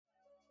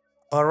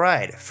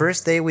Alright,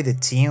 first day with the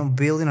team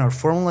building our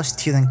Formula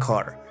student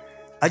car.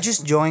 I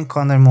just joined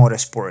Condor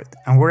Motorsport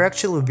and we're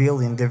actually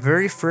building the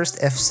very first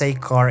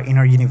FSAE car in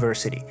our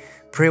university.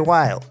 Pretty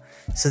wild.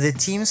 So the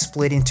team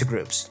split into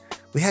groups.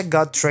 We had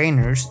got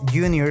trainers,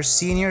 juniors,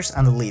 seniors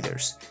and the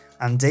leaders.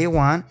 On day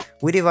 1,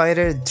 we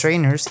divided the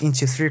trainers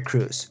into 3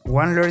 crews,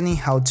 one learning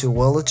how to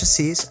weld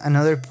chassis,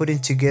 another putting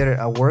together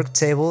a work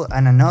table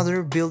and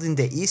another building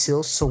the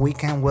easels so we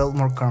can weld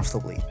more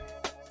comfortably.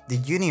 The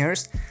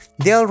juniors,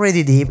 they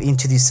already deep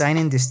into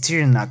designing the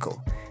steering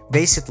knuckle,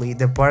 basically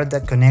the part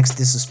that connects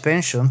the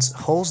suspensions,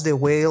 holds the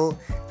wheel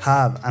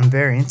hub and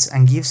bearings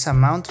and gives a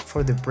mount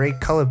for the brake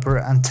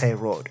caliper and tie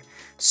rod.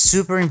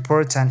 Super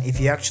important if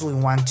you actually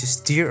want to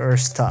steer or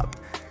stop.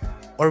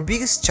 Our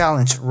biggest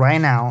challenge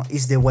right now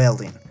is the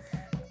welding.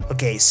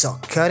 Okay, so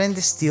cutting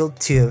the steel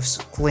tubes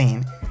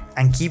clean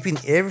and keeping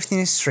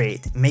everything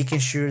straight, making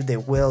sure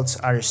the welds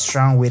are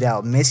strong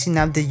without messing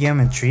up the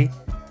geometry.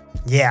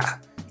 Yeah,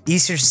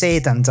 easier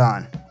said than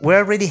done. We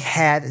already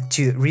had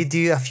to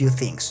redo a few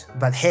things,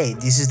 but hey,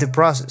 this is the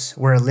process.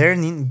 We're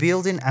learning,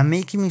 building and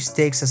making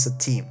mistakes as a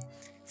team.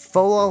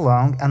 Follow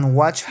along and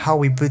watch how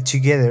we put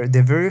together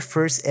the very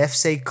first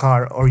FSAE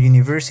car our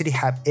university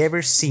have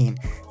ever seen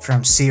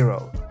from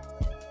zero.